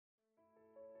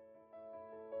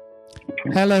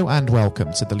Hello and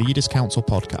welcome to the Leaders Council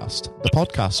podcast, the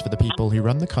podcast for the people who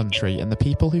run the country and the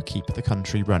people who keep the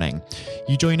country running.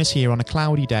 You join us here on a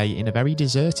cloudy day in a very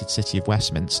deserted city of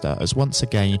Westminster as once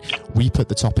again we put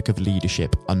the topic of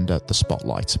leadership under the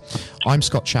spotlight. I'm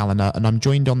Scott Challoner and I'm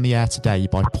joined on the air today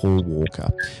by Paul Walker.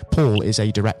 Paul is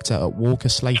a director at Walker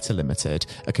Slater Ltd,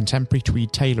 a contemporary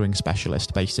tweed tailoring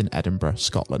specialist based in Edinburgh,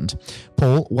 Scotland.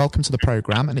 Paul, welcome to the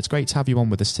programme and it's great to have you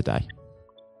on with us today.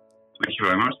 Thank you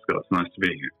very much, Scott. It's nice to be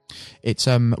here. It's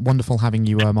wonderful having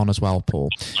you on as well, Paul.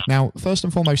 Now, first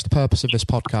and foremost, the purpose of this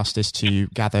podcast is to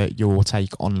gather your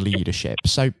take on leadership.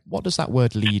 So what does that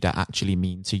word leader actually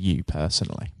mean to you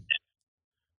personally?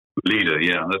 Leader,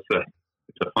 yeah,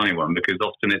 it's a funny one because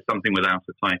often it's something without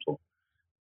a title.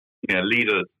 Yeah,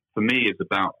 leader for me is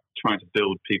about trying to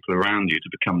build people around you to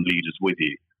become leaders with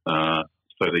you, so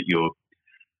that you're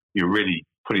really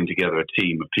putting together a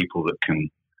team of people that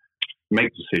can make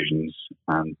decisions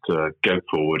and go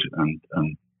forward and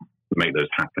make those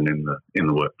happen in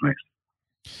the workplace.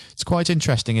 It's quite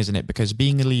interesting, isn't it? Because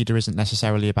being a leader isn't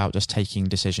necessarily about just taking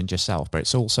decisions yourself, but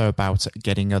it's also about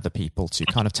getting other people to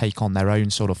kind of take on their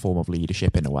own sort of form of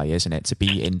leadership in a way, isn't it? To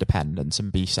be independent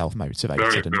and be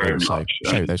self-motivated and also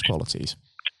show those qualities.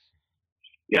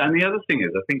 Yeah, and the other thing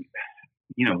is, I think,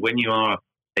 when you are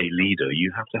a leader,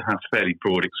 you have to have fairly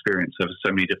broad experience over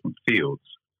so many different fields,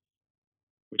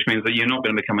 which means that you're not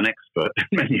going to become an expert in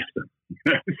many of them.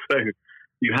 So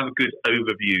you have a good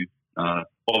overview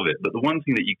of it. But the one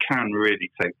thing that you can really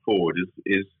take forward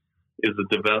is the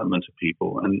development of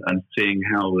people and seeing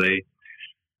how they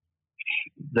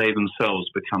themselves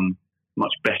become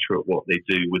much better at what they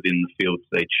do within the fields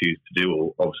they choose to do,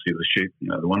 or obviously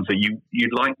the ones that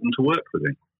you'd like them to work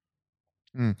within.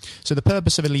 So the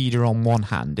purpose of a leader on one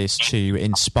hand is to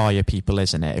inspire people,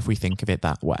 isn't it, if we think of it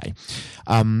that way?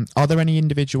 Are there any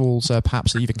individuals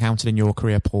perhaps that you've encountered in your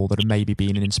career, Paul, that have maybe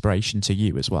been an inspiration to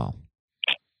you as well?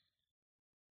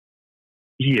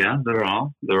 Yeah, there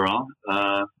are.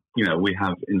 We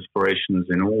have inspirations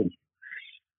in all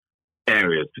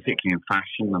areas, particularly in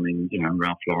fashion. I mean,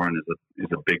 Ralph Lauren is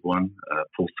a big one.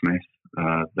 Paul Smith.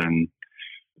 Then,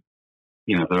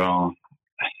 there are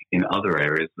in other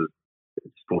areas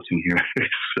sporting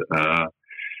heroes.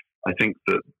 I think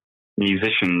that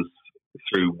musicians,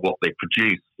 through what they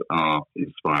produce, are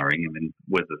inspiring. I mean,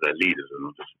 whether they're leaders or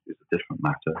not is a different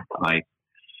matter.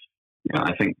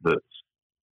 I think that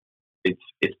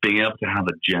it's being able to have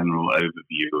a general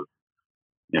overview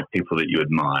of people that you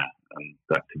admire, and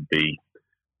that could be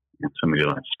somebody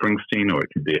like Springsteen, or it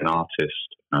could be an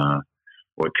artist,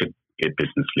 or it could be a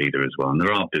business leader as well. And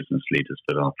there are business leaders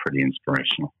that are pretty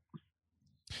inspirational.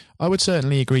 I would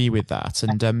certainly agree with that.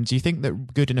 And do you think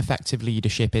that good and effective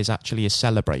leadership is actually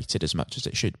celebrated as much as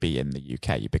it should be in the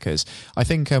UK? Because I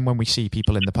think when we see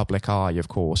people in the public eye, of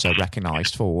course, are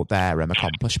recognised for their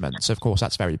accomplishments. Of course,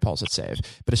 that's very positive.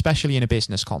 But especially in a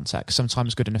business context,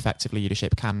 sometimes good and effective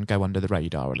leadership can go under the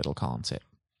radar a little, can't it?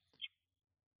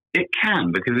 It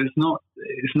can, because it's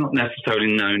not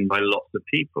necessarily known by lots of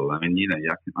people. I mean,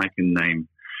 I can name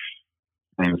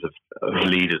names of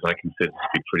leaders I consider to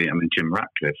be pretty. I mean, Jim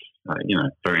Ratcliffe,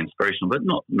 very inspirational, but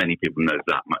not many people know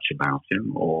that much about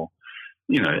him. Or,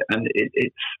 and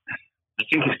it's. I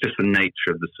think it's just the nature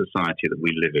of the society that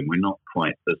we live in. We're not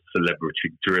quite as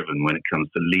celebrity driven when it comes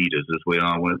to leaders as we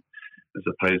are, as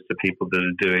opposed to people that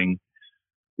are doing,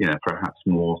 perhaps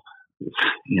more,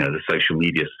 the social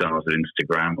media stars of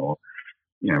Instagram or,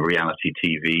 reality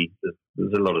TV.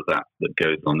 There's a lot of that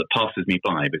goes on that passes me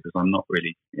by because I'm not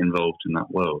really involved in that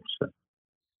world. So.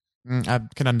 I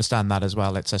can understand that as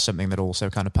well. It's something that also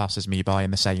kind of passes me by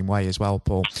in the same way as well,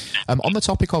 Paul. On the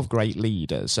topic of great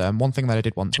leaders, one thing that I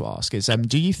did want to ask is,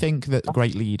 do you think that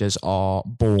great leaders are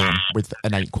born with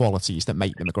innate qualities that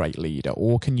make them a great leader,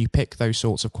 or can you pick those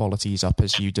sorts of qualities up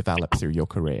as you develop through your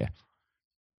career?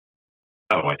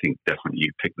 Oh, I think definitely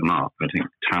you pick them up. I think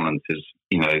talent is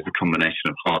a combination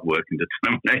of hard work and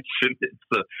determination.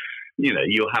 It's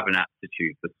you'll have an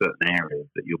aptitude for certain areas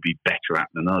that you'll be better at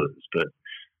than others. But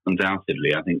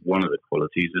undoubtedly, I think one of the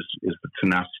qualities is the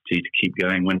tenacity to keep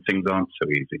going when things aren't so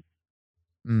easy.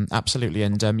 Absolutely.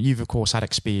 And you've, of course, had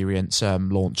experience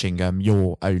launching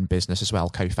your own business as well,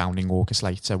 co-founding Walker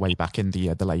Slater way back in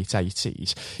the late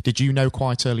 80s. Did you know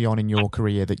quite early on in your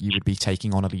career that you would be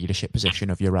taking on a leadership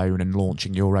position of your own and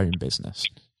launching your own business?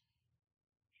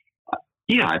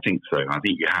 Yeah, I think so. I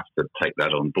think you have to take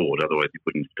that on board. Otherwise, you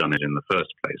wouldn't have done it in the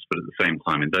first place. But at the same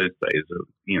time, in those days,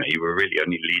 you were really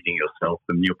only leading yourself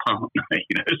and your partner,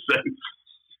 So,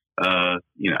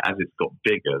 as it's got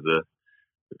bigger, the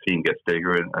team gets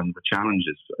bigger and the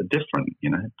challenges are different,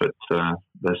 but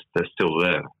they're still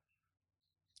there.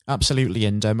 Absolutely.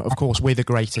 And of course, with a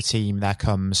greater team, there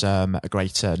comes a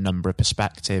greater number of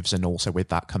perspectives. And also with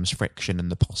that comes friction and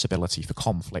the possibility for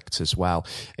conflict as well.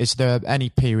 Is there any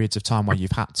periods of time where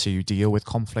you've had to deal with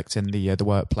conflict in the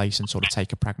workplace and sort of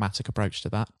take a pragmatic approach to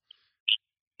that?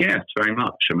 Yes, very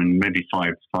much. I mean, maybe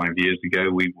five years ago,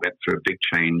 we went through a big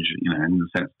change, in the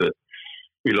sense that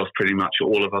we lost pretty much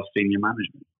all of our senior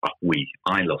management.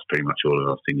 I lost pretty much all of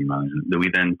our senior management. We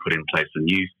then put in place a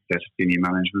new set of senior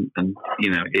management, and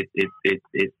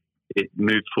it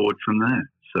moved forward from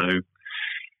there. So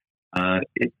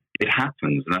it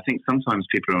happens, and I think sometimes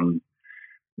people are on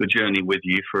the journey with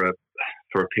you for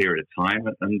a period of time,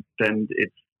 and then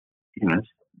it's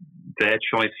their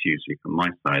choice usually. From my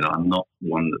side, I'm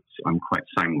quite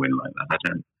sanguine like that. I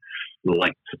don't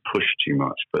like to push too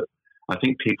much, but I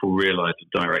think people realise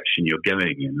the direction you're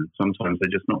going in, and sometimes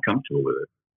they're just not comfortable with it.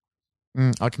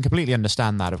 I can completely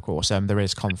understand that, of course. There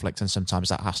is conflict, and sometimes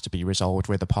that has to be resolved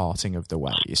with a parting of the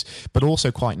ways. But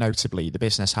also, quite notably, the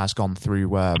business has gone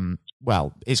through,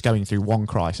 it's going through one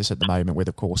crisis at the moment with,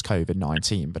 of course,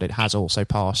 COVID-19, but it has also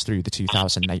passed through the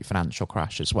 2008 financial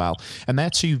crash as well. And they're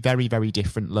two very, very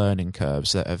different learning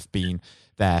curves that have been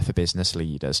there for business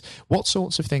leaders. What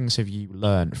sorts of things have you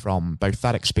learned from both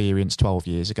that experience 12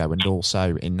 years ago and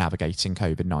also in navigating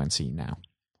COVID-19 now?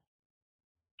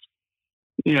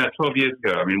 Yeah, 12 years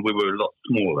ago, I mean, we were a lot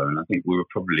smaller, and I think we were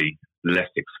probably less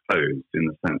exposed in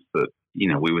the sense that,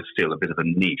 we were still a bit of a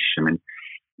niche. I mean,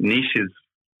 niches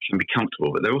can be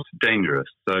comfortable, but they're also dangerous.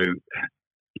 So,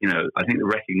 I think the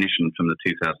recognition from the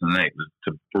 2008 was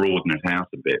to broaden it out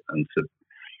a bit and to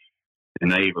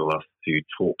enable us to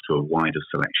talk to a wider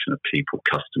selection of people,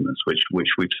 customers, which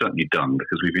we've certainly done,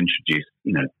 because we've introduced,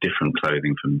 different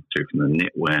clothing from the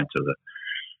knitwear to the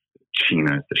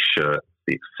chinos, the shirts,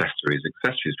 the accessories.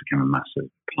 Accessories became a massive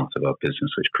part of our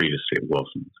business, which previously it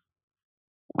wasn't.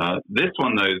 This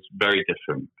one, though, is very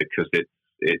different because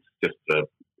it's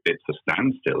a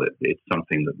standstill. It's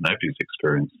something that nobody's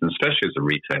experienced, and especially as a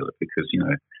retailer, because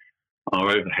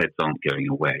our overheads aren't going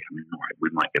away. I mean, all right, we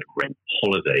might get a rent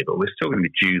holiday, but we're still going to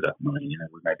be due that money.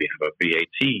 We maybe have a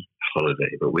VAT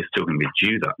holiday, but we're still going to be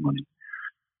due that money.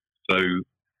 So,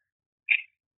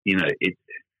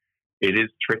 it is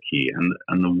tricky, and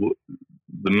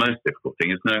the most difficult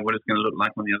thing is knowing what it's going to look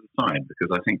like on the other side,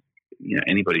 because I think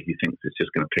anybody who thinks it's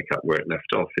just going to pick up where it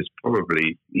left off is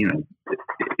probably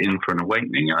in for an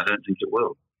awakening. I don't think it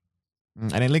will.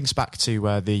 And it links back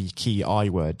to the key I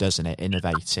word, doesn't it?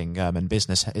 Innovating, and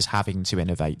business is having to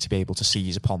innovate to be able to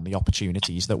seize upon the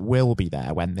opportunities that will be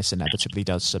there when this inevitably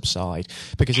does subside,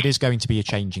 because it is going to be a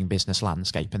changing business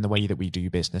landscape, and the way that we do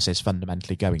business is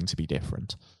fundamentally going to be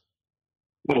different.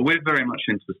 Well, we're very much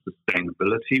into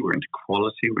sustainability, we're into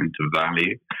quality, we're into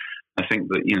value. I think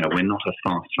that, we're not a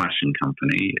fast fashion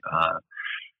company,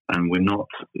 and we're not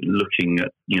looking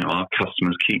at, our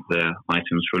customers keep their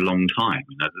items for a long time.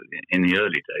 In the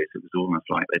early days, it was almost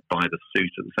like they'd buy the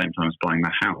suit at the same time as buying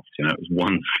the house. It was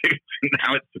one suit.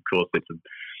 Now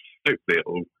hopefully it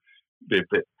will be a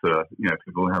bit,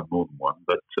 people will have more than one.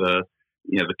 But, the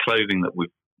clothing that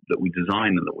we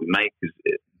design and that we make is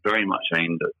very much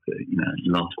aimed at,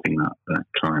 lasting that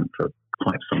client for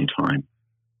quite some time.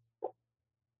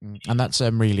 And that's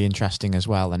really interesting as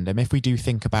well. And if we do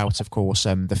think about, of course,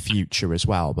 the future as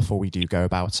well, before we do go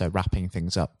about wrapping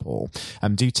things up, Paul,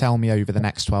 do tell me over the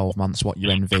next 12 months what you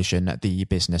envision the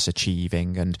business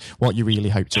achieving and what you really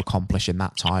hope to accomplish in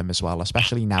that time as well,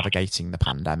 especially navigating the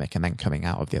pandemic and then coming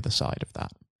out of the other side of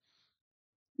that.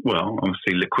 Well,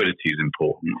 obviously liquidity is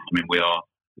important. I mean, we are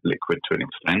liquid to an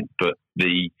extent, but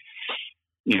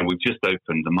we've just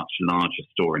opened a much larger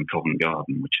store in Covent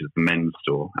Garden, which is the men's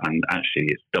store, and actually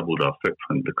it's doubled our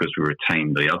footprint because we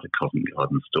retained the other Covent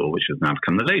Garden store, which has now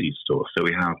become the ladies' store. So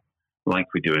we have, like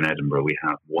we do in Edinburgh, we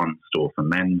have one store for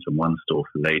men's and one store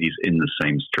for ladies in the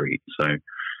same street. So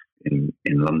in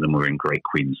London, we're in Great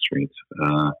Queen Street,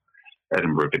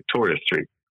 Edinburgh, Victoria Street.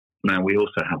 Now, we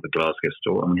also have the Glasgow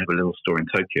store, and we have a little store in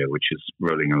Tokyo, which is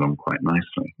rolling along quite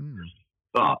nicely.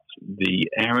 But the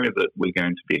area that we're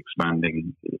going to be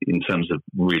expanding in terms of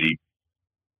really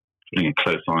putting a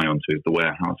close eye onto is the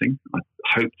warehousing. I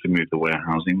hope to move the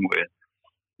warehousing. We're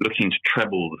looking to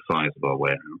treble the size of our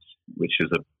warehouse, which is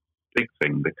a big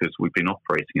thing because we've been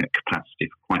operating at capacity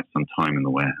for quite some time in the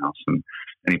warehouse. And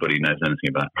anybody who knows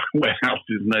anything about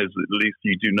warehouses knows that at least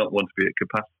you do not want to be at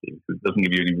capacity because it doesn't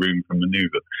give you any room for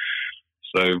maneuver.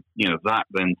 So, that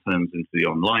then turns into the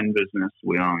online business.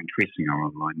 We are increasing our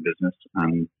online business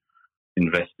and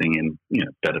investing in,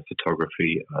 better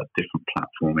photography, different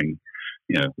platforming.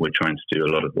 We're trying to do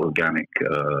a lot of organic,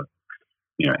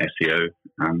 SEO,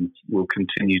 and we'll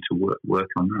continue to work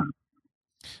on that.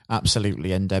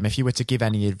 Absolutely. And if you were to give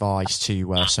any advice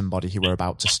to somebody who were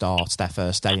about to start their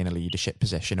first day in a leadership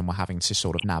position and were having to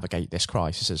sort of navigate this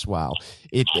crisis as well,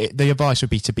 the advice would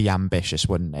be to be ambitious,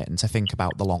 wouldn't it? And to think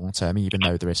about the long term, even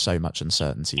though there is so much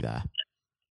uncertainty there.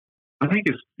 I think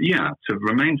to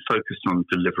remain focused on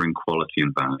delivering quality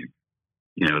and value.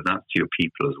 That's to your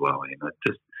people as well.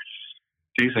 Just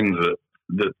do things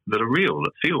that are real,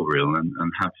 that feel real, and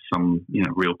have some,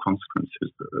 real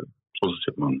consequences that are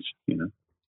positive ones,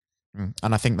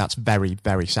 And I think that's very,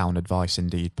 very sound advice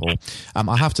indeed, Paul.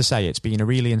 I have to say, it's been a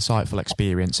really insightful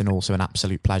experience and also an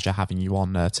absolute pleasure having you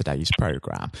on today's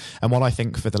programme. And what I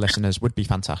think for the listeners would be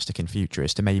fantastic in future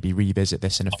is to maybe revisit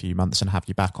this in a few months and have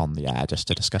you back on the air just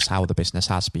to discuss how the business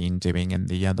has been doing in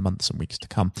the months and weeks to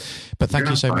come. But thank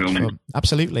you so much.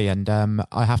 Absolutely. And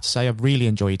I have to say, I've really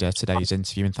enjoyed today's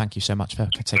interview, and thank you so much for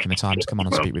taking the time to come on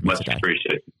and speak with me today.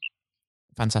 Appreciate it.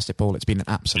 Fantastic, Paul. It's been an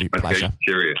absolute pleasure.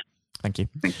 Curious. Thank you.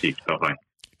 Thank you. Bye-bye.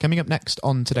 Coming up next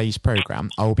on today's programme,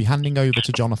 I will be handing over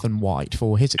to Jonathan White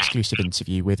for his exclusive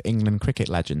interview with England cricket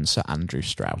legend Sir Andrew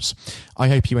Strauss. I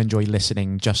hope you enjoy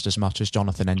listening just as much as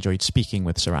Jonathan enjoyed speaking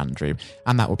with Sir Andrew,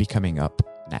 and that will be coming up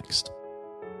next.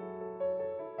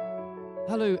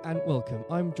 Hello and welcome.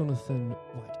 I'm Jonathan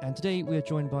White, and today we are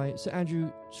joined by Sir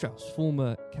Andrew Strauss,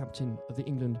 former captain of the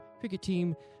England cricket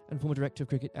team and former director of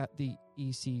cricket at the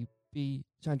ECB.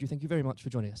 Sir Andrew, thank you very much for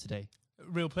joining us today.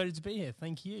 Real pleasure to be here.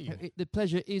 Thank you. The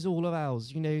pleasure is all of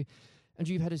ours. And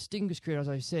you've had a distinguished career, as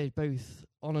I said, both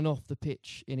on and off the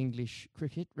pitch in English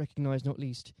cricket, recognised not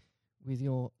least with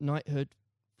your knighthood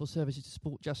for services to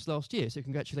sport just last year. So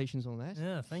congratulations on that.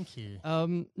 Yeah, thank you.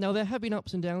 Now, there have been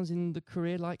ups and downs in the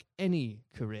career, like any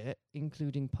career,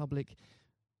 including public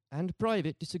and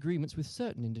private disagreements with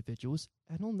certain individuals.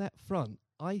 And on that front,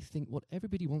 I think what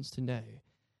everybody wants to know: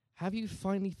 have you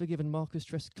finally forgiven Marcus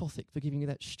Trescothick for giving you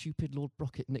that stupid Lord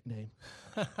Brocket nickname?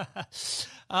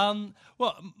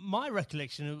 Well, my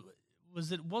recollection was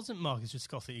that it wasn't Marcus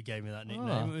Trescothick who gave me that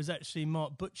nickname. It was actually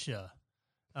Mark Butcher.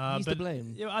 He's to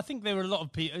blame. I think there were a lot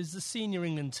of people. It was the senior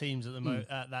England teams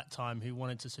at that time who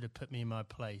wanted to sort of put me in my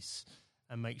place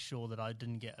and make sure that I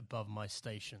didn't get above my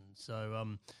station.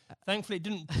 So thankfully it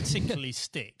didn't particularly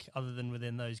stick other than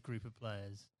within those group of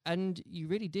players. And you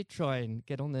really did try and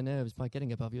get on their nerves by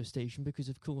getting above your station because,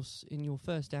 of course, in your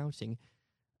first outing,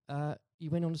 you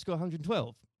went on to score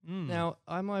 112. Now,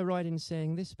 am I right in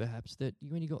saying this, perhaps, that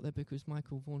you only got there because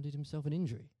Michael Vaughan did himself an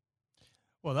injury?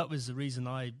 Well, that was the reason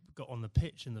I got on the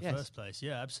pitch in the first place.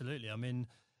 Yeah, absolutely. I mean,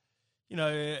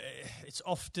 it's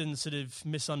often sort of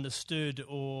misunderstood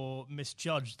or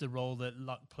misjudged the role that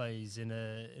luck plays in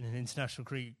an international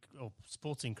cricket or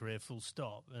sporting career, full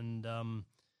stop. And,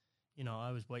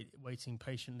 I was waiting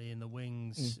patiently in the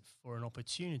wings for an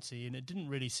opportunity, and it didn't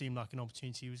really seem like an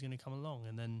opportunity was going to come along.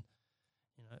 And then,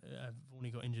 I've only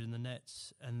got injured in the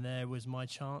nets, and there was my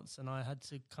chance, and I had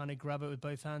to kind of grab it with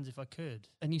both hands if I could.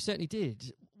 And you certainly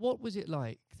did. What was it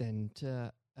like then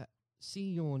to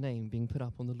see your name being put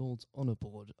up on the Lord's Honour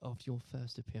Board after your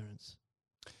first appearance?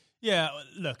 Yeah,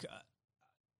 look,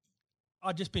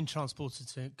 I'd just been transported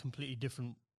to a completely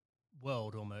different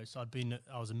world almost. I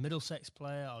was a Middlesex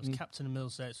player, I was captain of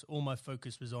Middlesex, all my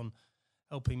focus was on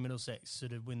helping Middlesex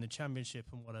sort of win the championship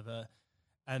and whatever.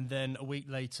 And then a week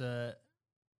later,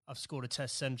 I've scored a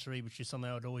test century, which is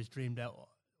something I'd always dreamed out,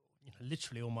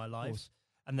 literally all my life.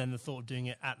 And then the thought of doing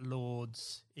it at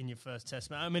Lord's in your first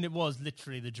test match, I mean, it was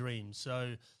literally the dream.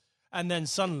 So, and then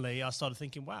suddenly I started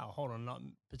thinking, wow, hold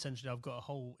on, potentially I've got a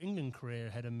whole England career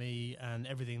ahead of me and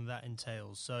everything that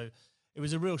entails. So it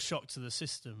was a real shock to the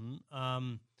system.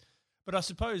 But I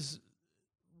suppose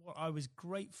what I was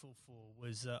grateful for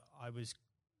was that I was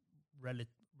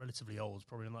relatively old,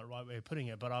 probably not the right way of putting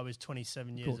it, but I was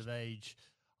 27 years of age.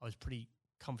 I was pretty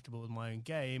comfortable with my own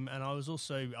game. And I was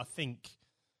also, I think,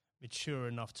 mature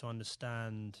enough to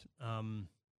understand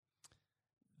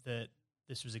that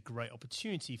this was a great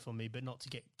opportunity for me, but not to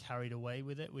get carried away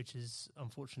with it, which is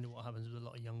unfortunately what happens with a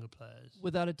lot of younger players.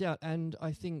 Without a doubt. And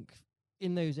I think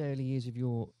in those early years of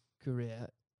your career,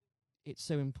 it's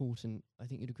so important, I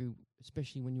think you'd agree,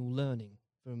 especially when you're learning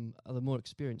from other more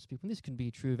experienced people. And this can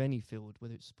be true of any field,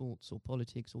 whether it's sports or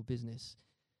politics or business,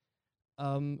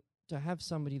 to have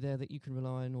somebody there that you can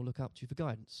rely on or look up to for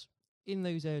guidance. In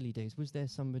those early days, was there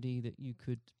somebody that you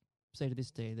could say to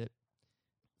this day that,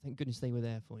 thank goodness they were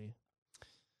there for you?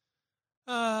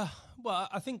 Well,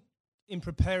 I think in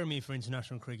preparing me for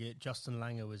international cricket, Justin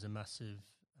Langer was a massive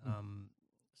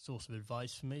source of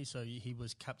advice for me. So he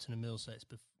was captain of Middlesex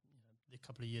a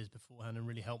couple of years beforehand and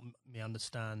really helped me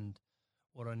understand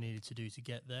what I needed to do to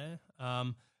get there.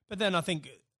 But then I think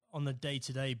on the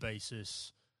day-to-day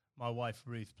basis, my wife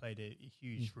Ruth played a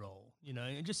huge role,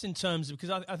 and just in terms of,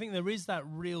 because I think there is that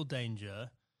real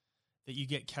danger that you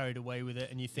get carried away with it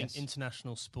and you think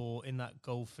international sport in that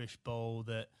goldfish bowl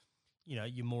that,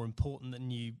 you're more important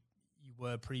than you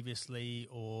were previously,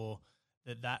 or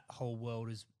that whole world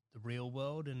is the real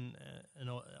world. And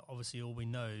obviously all we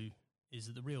know is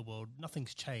that the real world,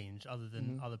 nothing's changed other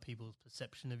than other people's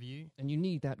perception of you. And you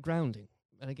need that grounding.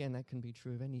 And again, that can be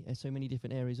true of so many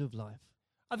different areas of life.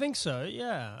 I think so,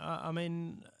 yeah. I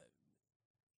mean,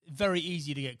 very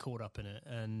easy to get caught up in it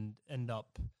and end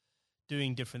up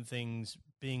doing different things,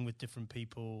 being with different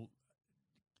people,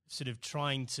 sort of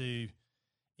trying to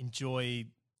enjoy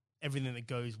everything that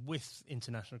goes with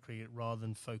international cricket rather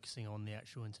than focusing on the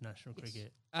actual international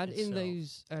cricket. And itself. In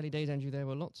those early days, Andrew, there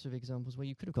were lots of examples where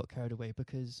you could have got carried away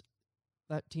because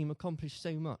that team accomplished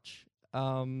so much.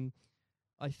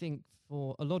 I think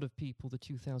for a lot of people, the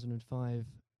 2005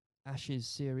 Ashes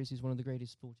series is one of the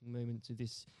greatest sporting moments of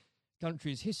this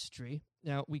country's history.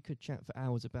 Now, we could chat for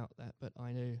hours about that, but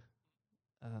I know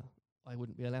I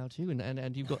wouldn't be allowed to,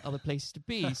 and you've got other places to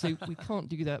be, so we can't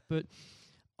do that. But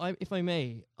if I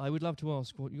may, I would love to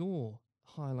ask what your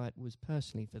highlight was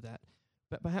personally for that,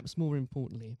 but perhaps more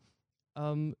importantly,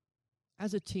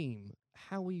 as a team,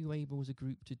 how were you able as a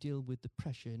group to deal with the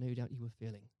pressure no doubt you were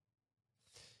feeling?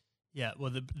 Yeah, well,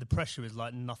 the pressure is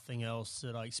like nothing else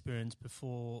that I experienced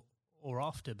before or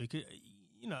after, because,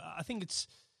 I think it's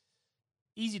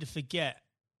easy to forget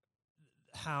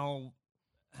how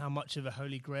much of a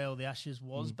holy grail the Ashes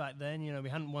was back then. We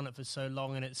hadn't won it for so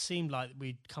long, and it seemed like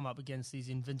we'd come up against these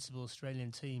invincible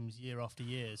Australian teams year after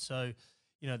year. So,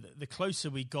 the closer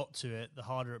we got to it, the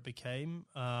harder it became.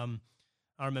 I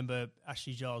remember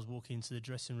Ashley Giles walking into the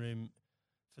dressing room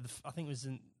for I think it was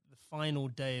in the final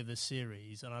day of the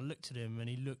series, and I looked at him and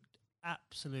he looked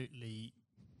absolutely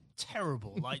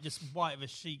terrible, like just white of a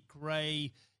sheet,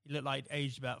 grey. He looked like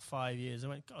aged about 5 years. I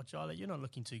went, God, Charlie, you're not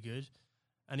looking too good.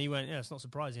 And he went, yeah, it's not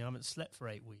surprising. I haven't slept for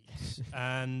 8 weeks.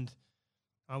 And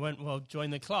I went, well,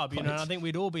 join the club. And I think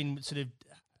we'd all been sort of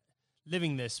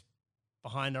living this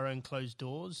behind our own closed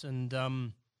doors. And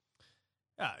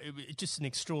it's just an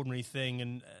extraordinary thing.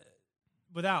 And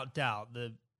without doubt,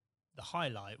 the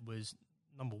highlight was,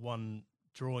 number one,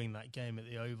 drawing that game at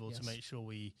the Oval to make sure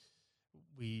we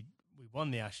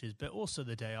won the Ashes, but also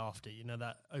the day after,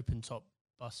 that open-top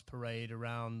bus parade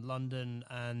around London,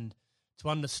 and to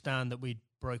understand that we'd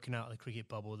broken out of the cricket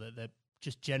bubble, that they're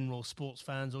just general sports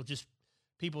fans or just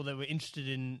people that were interested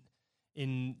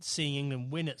in seeing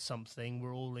England win at something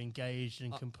were all engaged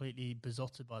and completely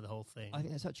besotted by the whole thing. I think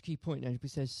that's such a key point now,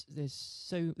 because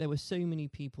there were so many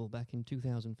people back in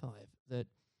 2005 that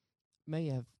may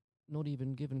have not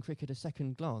even given cricket a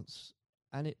second glance,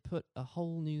 and it put a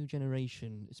whole new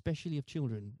generation, especially of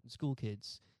children, school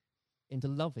kids, into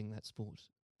loving that sport.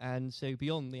 And so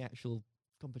beyond the actual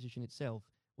competition itself,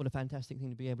 what a fantastic thing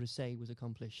to be able to say was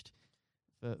accomplished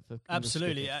for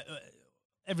absolutely.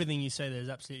 Everything you say there is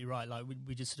absolutely right. Like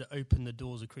we just sort of opened the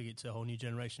doors of cricket to a whole new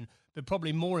generation. But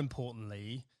probably more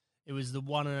importantly, it was the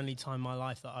one and only time in my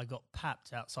life that I got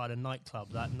papped outside a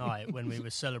nightclub that night when we were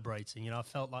celebrating. I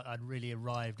felt like I'd really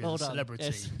arrived as a celebrity.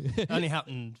 Yes. It only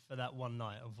happened for that one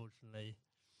night, unfortunately.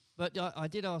 But I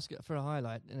did ask for a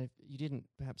highlight, and if you didn't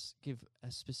perhaps give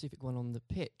a specific one on the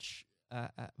pitch,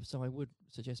 so I would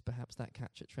suggest perhaps that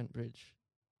catch at Trent Bridge.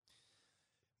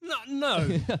 No.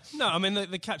 I mean,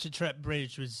 the catch at Trent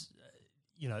Bridge was,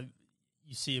 you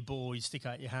see a ball, you stick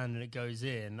out your hand and it goes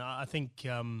in. I think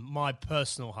my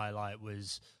personal highlight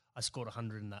was I scored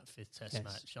 100 in that fifth test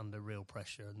match under real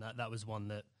pressure. And that was one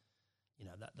that,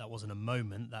 that wasn't a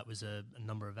moment. That was a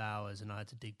number of hours, and I had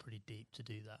to dig pretty deep to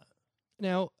do that.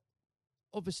 Now,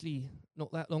 obviously,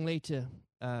 not that long later,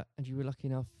 and you were lucky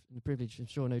enough and the privilege, I'm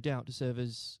sure, no doubt, to serve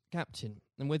as captain.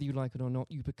 And whether you like it or not,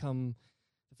 you become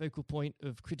the focal point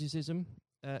of criticism.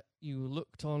 You were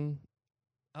looked on,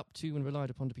 up to, and relied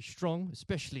upon to be strong,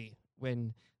 especially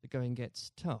when the going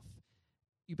gets tough.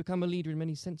 You become a leader in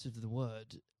many senses of the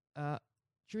word.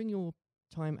 During your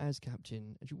time as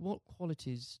captain, what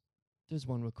qualities does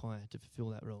one require to fulfill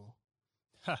that role?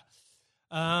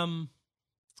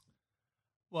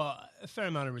 Well, a fair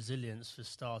amount of resilience for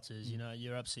starters.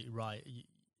 You're absolutely right.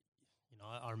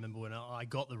 I remember when I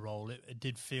got the role, it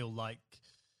did feel like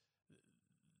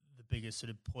the biggest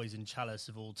sort of poison chalice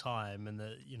of all time, and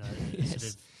that sort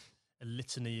of a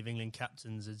litany of England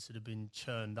captains had sort of been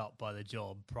churned up by the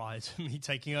job prior to me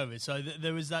taking over. So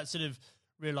there was that sort of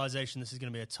realization this is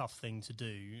going to be a tough thing to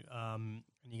do, and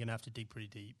you're going to have to dig pretty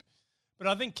deep. But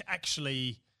I think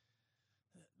actually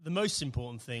the most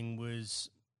important thing was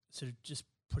sort of just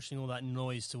pushing all that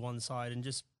noise to one side and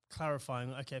just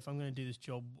clarifying, okay, if I'm going to do this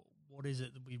job, what is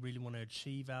it that we really want to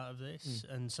achieve out of this?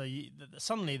 And so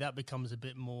suddenly that becomes a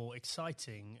bit more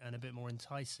exciting and a bit more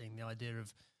enticing, the idea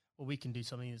of, well, we can do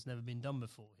something that's never been done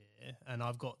before here, and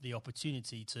I've got the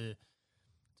opportunity to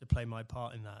play my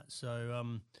part in that.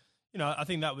 So, I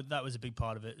think that was a big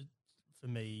part of it for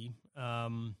me.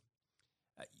 I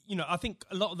think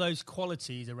a lot of those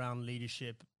qualities around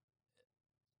leadership,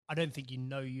 I don't think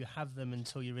you have them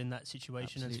until you're in that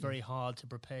situation. Absolutely. It's very hard to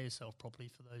prepare yourself properly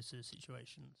for those sort of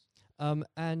situations.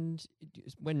 And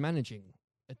when managing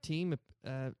a team,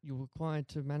 you're required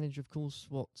to manage, of course,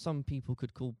 what some people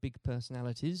could call big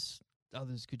personalities.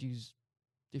 Others could use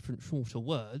different, shorter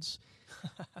words.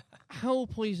 How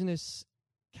poisonous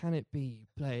can it be,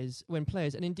 when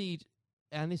players, and indeed,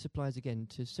 and this applies again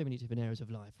to so many different areas of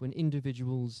life, when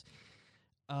individuals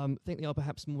think they are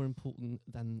perhaps more important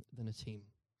than a team?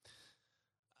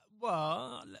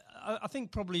 Well, I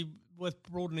think probably worth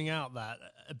broadening out that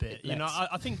a bit.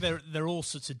 I think there are all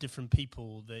sorts of different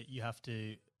people that you have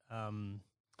to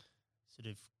sort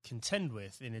of contend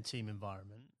with in a team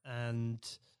environment, and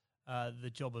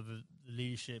the job of the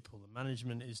leadership or the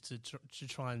management is to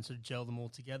try and sort of gel them all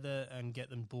together and get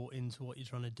them bought into what you're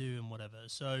trying to do and whatever.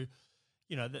 So,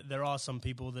 there are some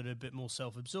people that are a bit more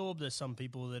self-absorbed. There's some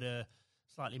people that are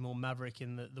slightly more maverick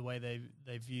in the way they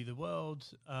view the world.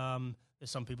 There's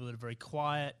some people that are very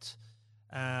quiet.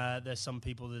 There's some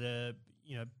people that are,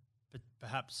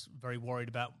 perhaps very worried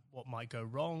about what might go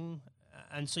wrong.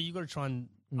 And so you've got to try and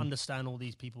understand all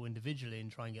these people individually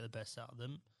and try and get the best out of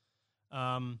them.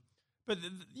 But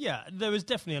there was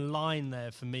definitely a line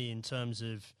there for me in terms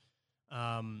of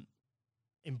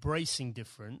embracing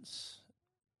difference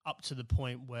up to the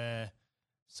point where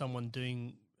someone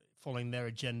following their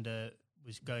agenda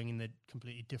was going in a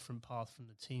completely different path from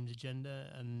the team's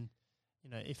agenda. And,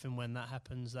 if and when that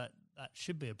happens, that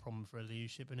should be a problem for a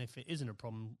leadership. And if it isn't a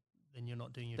problem, then you're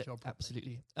not doing your job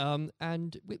properly. Absolutely.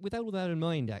 And with all that in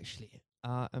mind, actually,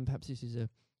 and perhaps this is a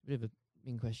bit of a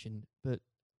mean question, but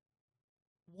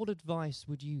what advice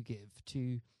would you give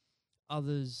to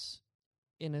others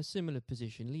in a similar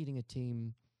position, leading a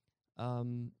team,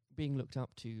 being looked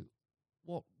up to?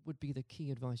 What would be the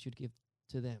key advice you'd give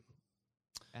to them,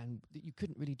 and that you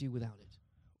couldn't really do without it?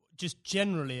 Just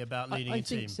generally about leading a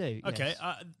team? I think so, yes. Okay,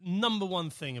 number one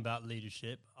thing about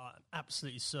leadership, I'm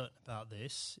absolutely certain about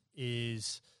this,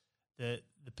 is that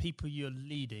the people you're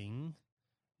leading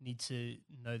need to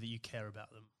know that you care about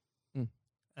them.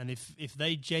 And if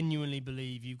they genuinely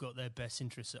believe you've got their best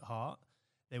interests at heart,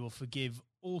 they will forgive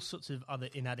all sorts of other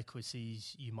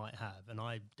inadequacies you might have, and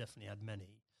I definitely had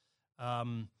many,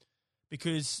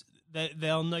 because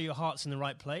they'll know your heart's in the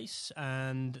right place,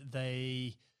 and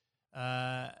they'll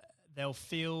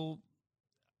feel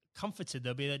comforted.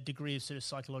 There'll be a degree of sort of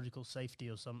psychological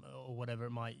safety or whatever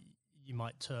you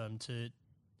might term to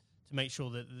make sure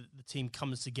that the team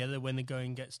comes together when the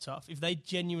going gets tough. If they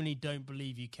genuinely don't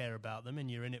believe you care about them and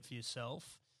you're in it for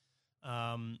yourself,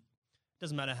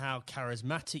 doesn't matter how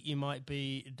charismatic you might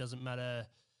be. It doesn't matter,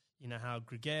 how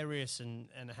gregarious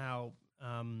and how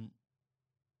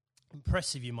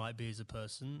impressive you might be as a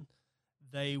person.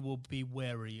 They will be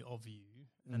wary of you,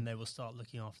 and they will start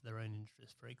looking after their own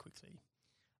interests very quickly.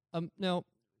 Now,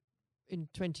 in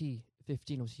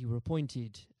 2015, obviously, you were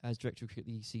appointed as Director of Cricket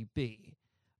at the ECB.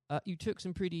 You took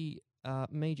some pretty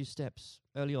major steps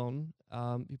early on.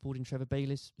 You brought in Trevor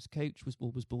Bayliss as coach, was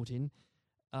brought in.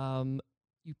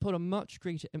 You put a much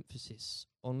greater emphasis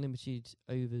on limited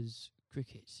overs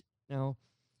cricket. Now,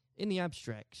 in the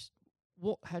abstract,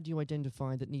 what had you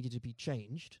identified that needed to be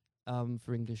changed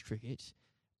for English cricket?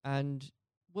 And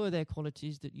were there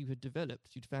qualities that you had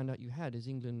developed, you'd found out you had as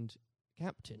England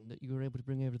captain, that you were able to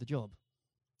bring over the job?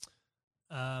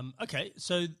 Okay,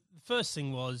 so the first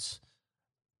thing was,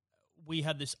 we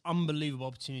had this unbelievable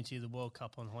opportunity of the World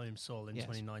Cup on home soil in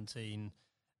 2019.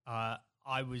 I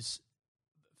was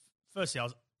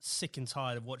sick and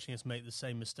tired of watching us make the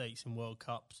same mistakes in World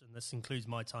Cups, and this includes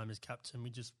my time as captain.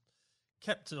 We just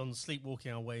kept on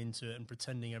sleepwalking our way into it and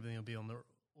pretending everything would be all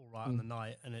right on the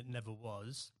night, and it never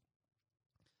was.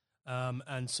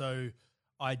 And so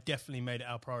I definitely made it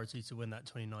our priority to win that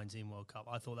 2019 World Cup.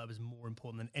 I thought that was more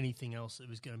important than anything else that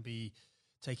was going to be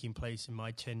taking place in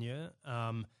my tenure.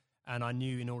 And I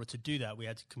knew in order to do that, we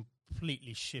had to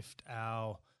completely shift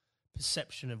our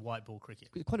perception of white ball cricket.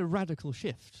 Quite a radical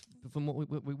shift from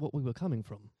what we were coming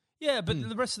from. Yeah, but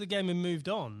the rest of the game had moved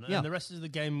on. And the rest of the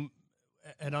game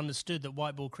had understood that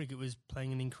white ball cricket was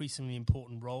playing an increasingly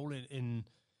important role in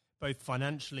both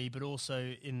financially, but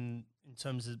also in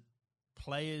terms of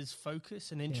players'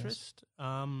 focus and interest.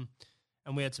 And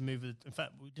we had to move. In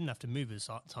fact, we didn't have to move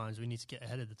at times. We need to get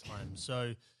ahead of the time.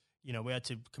 So, we had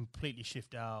to completely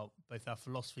shift both our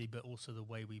philosophy, but also the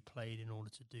way we played in order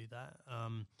to do that.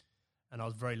 And I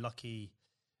was very lucky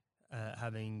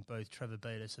having both Trevor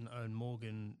Bayliss and Owen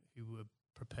Morgan, who were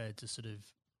prepared to sort of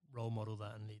role model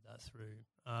that and lead that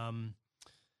through.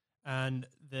 And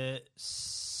the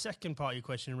second part of your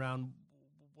question around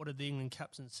what had the England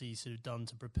captaincy sort of done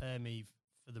to prepare me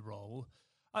for the role,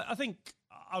 I think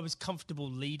I was comfortable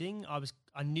leading.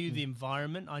 I knew the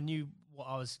environment. I knew what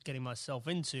I was getting myself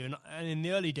into. And in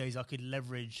the early days, I could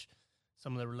leverage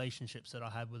some of the relationships that I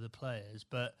had with the players.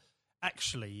 But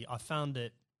actually, I found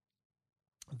it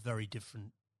a very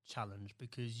different challenge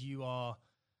because you are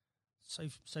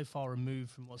so far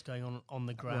removed from what's going on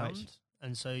the ground. Right.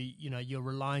 And so, you're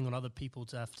relying on other people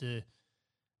to have to,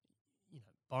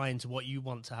 buy into what you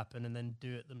want to happen and then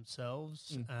do it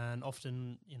themselves. And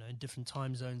often, in different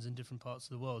time zones in different parts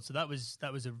of the world. So that was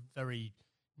a very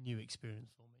new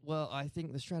experience for me. Well, I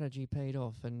think the strategy paid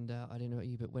off. And I don't know about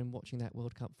you, but when watching that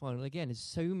World Cup final, again, as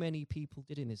so many people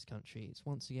did in this country, it's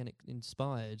once again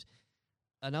inspired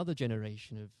another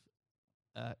generation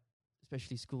of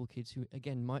especially school kids who,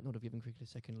 again, might not have given cricket a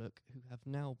second look, who have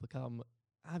now become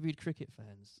avid cricket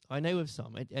fans. I know of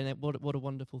some, and what a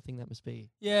wonderful thing that must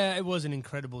be. Yeah, it was an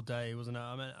incredible day, wasn't it?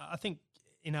 I mean, I think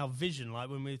in our vision, like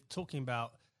when we're talking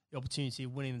about the opportunity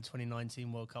of winning the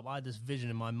 2019 World Cup, I had this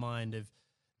vision in my mind of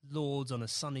Lords on a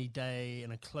sunny day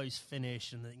and a close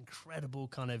finish and the incredible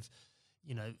kind of,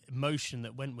 emotion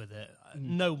that went with it.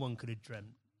 No one could have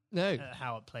dreamt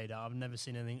how it played out. I've never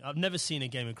seen anything. I've never seen a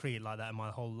game of cricket like that in my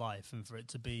whole life, and for it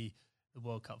to be the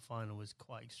World Cup final was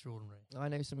quite extraordinary. I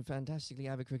know some fantastically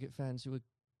avid cricket fans who were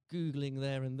Googling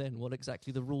there and then what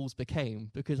exactly the rules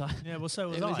became, because so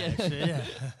was I, actually, yeah.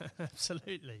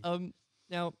 Absolutely.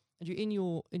 Now, Andrew, in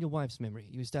your wife's memory,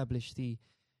 you established the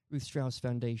Ruth Strauss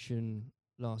Foundation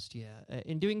last year.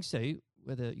 In doing so,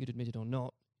 whether you'd admit it or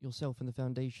not, yourself and the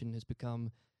foundation has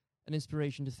become an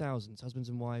inspiration to thousands, husbands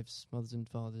and wives, mothers and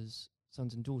fathers,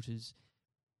 sons and daughters.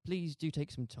 Please do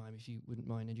take some time, if you wouldn't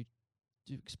mind, Andrew,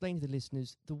 to explain to the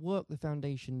listeners the work the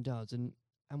foundation does and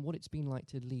what it's been like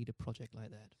to lead a project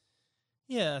like that.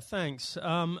 Yeah, thanks.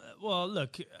 Well,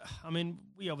 look, I mean,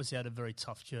 we obviously had a very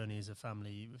tough journey as a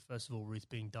family. First of all, Ruth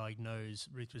being diagnosed.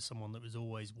 Ruth was someone that was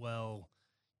always well.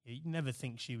 You'd never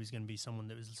think she was going to be someone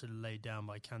that was sort of laid down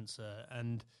by cancer.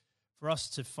 And for us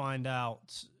to find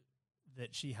out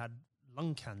that she had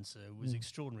lung cancer was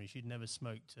extraordinary. She'd never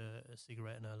smoked a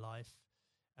cigarette in her life.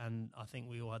 And I think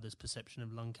we all had this perception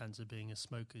of lung cancer being a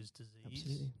smoker's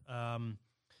disease. Absolutely.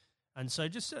 And so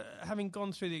just having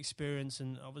gone through the experience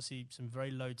and obviously some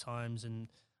very low times and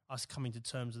us coming to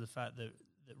terms with the fact that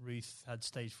Ruth had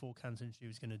stage 4 cancer and she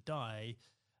was going to die,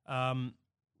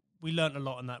 we learnt a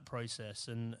lot in that process.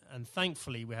 And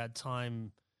thankfully we had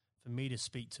time for me to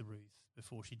speak to Ruth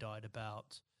before she died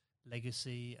about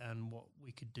legacy and what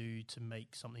we could do to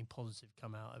make something positive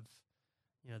come out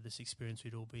of this experience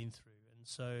we'd all been through. And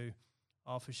so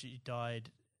after she died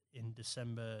in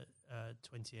December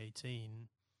 2018,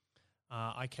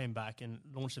 I came back and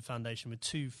launched the foundation with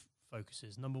two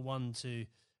focuses. Number one, to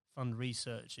fund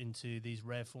research into these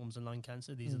rare forms of lung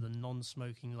cancer. These are the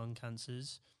non-smoking lung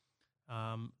cancers.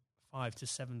 5,000 to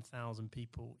 7,000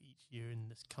 people each year in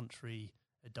this country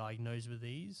are diagnosed with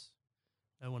these.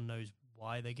 No one knows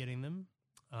why they're getting them,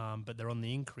 but they're on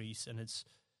the increase, and it's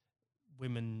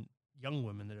young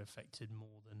women that are affected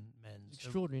more than men.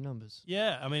 Extraordinary numbers.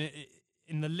 Yeah, I mean,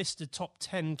 in the list of top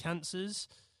 10 cancers,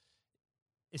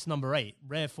 it's number 8.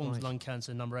 Rare forms of lung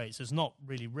cancer, number 8. So it's not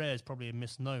really rare. It's probably a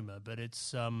misnomer, but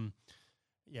it's,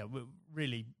 we're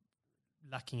really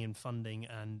lacking in funding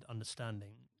and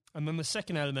understanding. And then the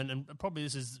second element, and probably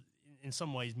this is in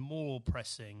some ways more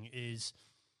pressing, is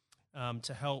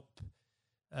to help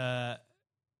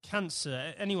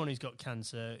cancer, anyone who's got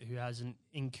cancer who has an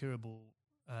incurable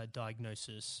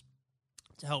diagnosis,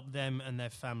 to help them and their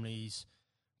families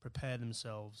prepare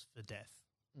themselves for death.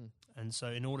 And so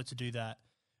in order to do that,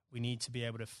 we need to be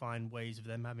able to find ways of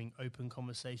them having open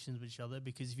conversations with each other,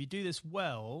 because if you do this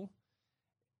well,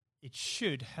 it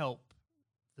should help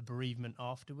the bereavement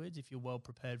afterwards if you're well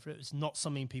prepared for it. It's not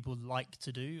something people like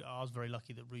to do. I was very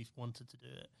lucky that Ruth wanted to do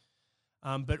it.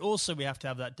 But also we have to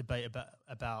have that debate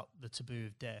about the taboo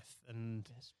of death and,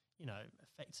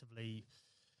 effectively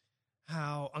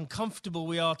how uncomfortable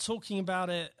we are talking about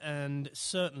it, and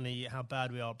certainly how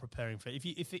bad we are preparing for it.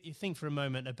 If you think for a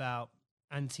moment about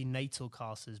antenatal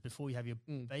classes before you have your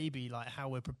baby, like how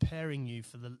we're preparing you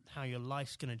for how your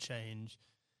life's going to change,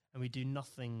 and we do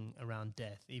nothing around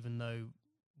death, even though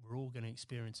we're all going to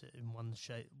experience it in one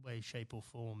way, shape or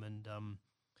form. And,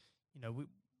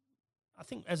 I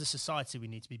think as a society we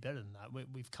need to be better than that.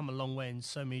 We've come a long way in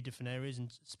so many different areas,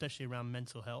 and especially around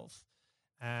mental health,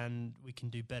 and we can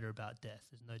do better about death.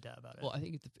 There's no doubt about it. Well, I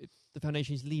think if the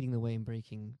foundation is leading the way in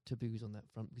breaking taboos on that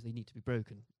front, because they need to be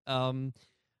broken.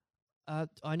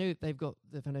 I know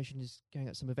the foundation is going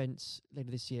out some events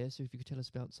later this year, so if you could tell us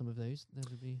about some of those, that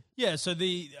would be... Yeah, so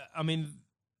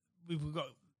we've got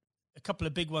a couple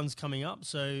of big ones coming up.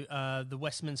 So the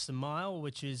Westminster Mile,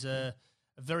 which is a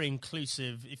very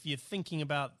inclusive. If you're think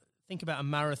about a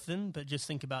marathon, but just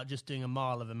think about just doing a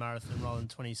mile of a marathon rather than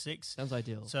 26. Sounds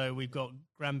ideal. So we've got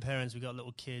grandparents, we've got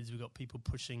little kids, we've got people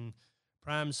pushing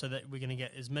prams, so that we're going to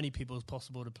get as many people as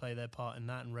possible to play their part in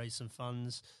that and raise some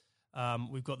funds.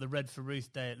 We've got the Red for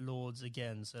Ruth Day at Lord's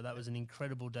again, so that was an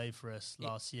incredible day for us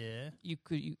last year.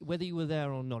 Whether you were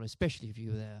there or not, especially if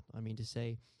you were there, I mean to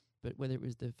say, but whether it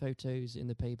was the photos in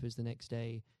the papers the next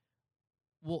day,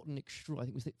 what an I think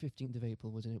it was the 15th of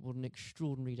April, wasn't it? What an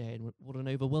extraordinary day, and what an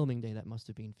overwhelming day that must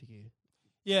have been for you.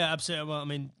 Yeah, absolutely. Well, I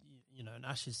mean, an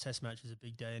Ashes Test match is a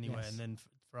big day anyway, yes. And then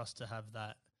for us to have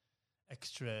that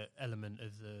extra element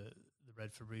of the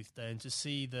Red for Ruth Day, and to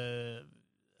see the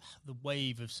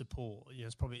wave of support,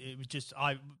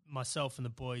 myself and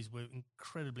the boys were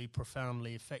incredibly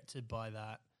profoundly affected by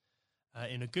that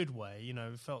in a good way.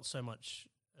 We felt so much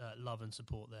love and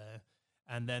support there.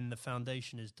 And then the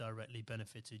foundation is directly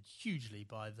benefited hugely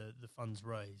by the funds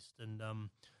raised. And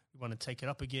we want to take it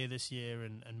up a gear this year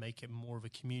and make it more of a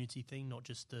community thing, not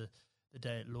just the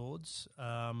day at Lord's.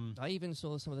 I even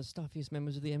saw some of the stuffiest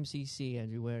members of the MCC,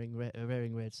 Andrew, wearing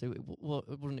red. So what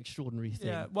an extraordinary thing.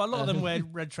 Yeah, well, a lot of them wear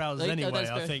red trousers anyway,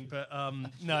 I think. But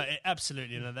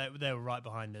absolutely, they were right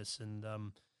behind us.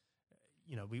 And,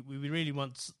 we really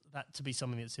want that to be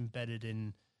something that's embedded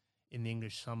in the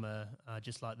English summer,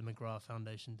 just like the McGrath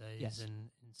Foundation Days in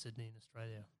Sydney in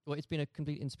Australia. Well, it's been a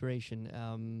complete inspiration,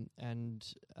 and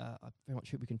I very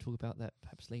much hope we can talk about that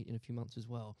perhaps late in a few months as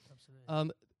well.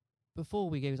 Absolutely. Before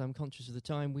we go, as I'm conscious of the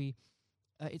time,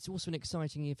 it's also an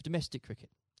exciting year for domestic cricket,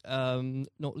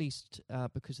 not least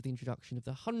because of the introduction of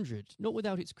the 100, not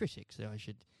without its critics,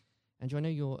 Andrew, I know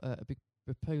you're a big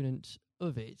proponent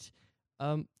of it.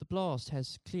 The Blast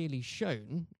has clearly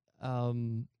shown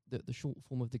that the short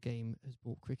form of the game has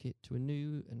brought cricket to a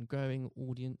new and growing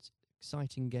audience,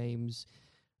 exciting games.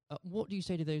 What do you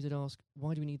say to those that ask,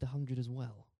 why do we need the 100 as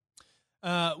well?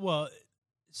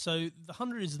 So the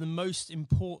 100 is the most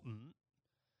important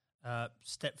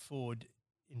step forward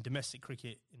in domestic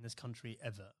cricket in this country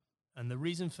ever. And the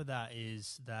reason for that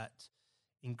is that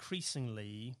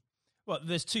increasingly,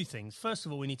 there's two things. First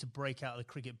of all, we need to break out of the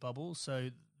cricket bubble. So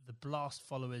the Blast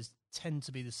followers tend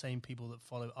to be the same people that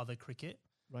follow other cricket.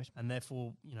 Right. And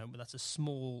therefore, that's a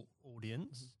small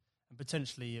audience and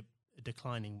potentially a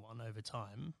declining one over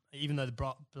time, even though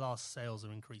the Blast sales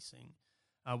are increasing.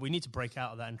 We need to break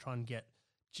out of that and try and get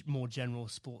more general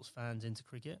sports fans into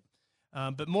cricket.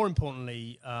 But more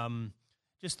importantly,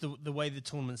 just the way the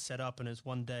tournament's set up, and it's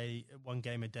one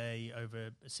game a day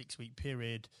over a 6-week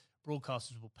period,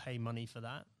 broadcasters will pay money for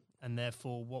that. And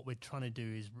therefore, what we're trying to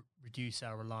do is reduce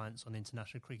our reliance on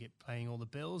international cricket paying all the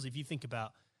bills. If you think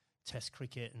about Test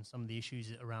cricket and some of the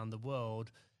issues around the world,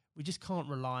 we just can't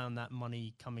rely on that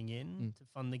money coming in to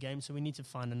fund the game. So we need to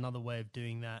find another way of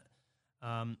doing that.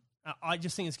 I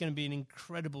just think it's going to be an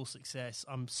incredible success.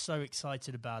 I'm so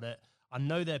excited about it. I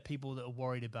know there are people that are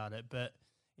worried about it, but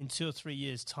in 2 or 3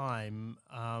 years' time,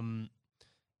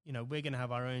 we're going to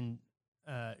have our own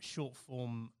short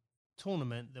form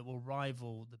tournament that will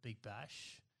rival the Big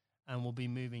Bash, and we'll be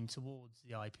moving towards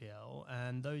the IPL.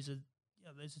 And those are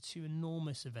two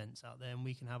enormous events out there, and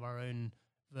we can have our own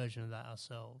version of that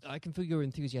ourselves. I can feel your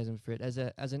enthusiasm for it. As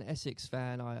an Essex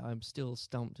fan, I'm still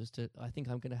stumped as to, I think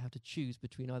I'm going to have to choose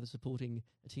between either supporting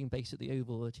a team based at the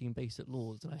Oval or a team based at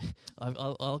Lord's.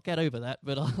 I'll get over that,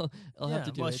 but I'll have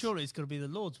to do it. Well, surely it's got to be the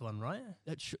Lord's one, right?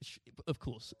 Of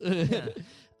course. Yeah.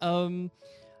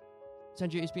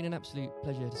 Sanju, it's been an absolute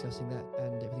pleasure discussing that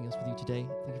and everything else with you today.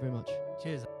 Thank you very much.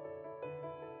 Cheers.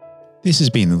 This has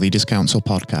been the Leaders Council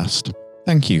podcast.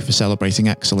 Thank you for celebrating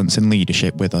excellence in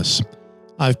leadership with us.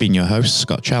 I've been your host,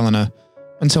 Scott Challoner.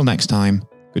 Until next time,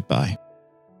 goodbye.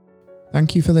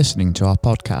 Thank you for listening to our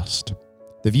podcast.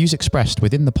 The views expressed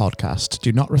within the podcast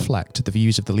do not reflect the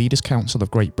views of the Leaders Council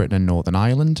of Great Britain and Northern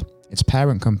Ireland, its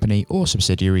parent company or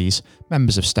subsidiaries,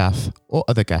 members of staff, or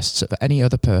other guests of any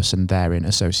other person therein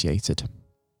associated.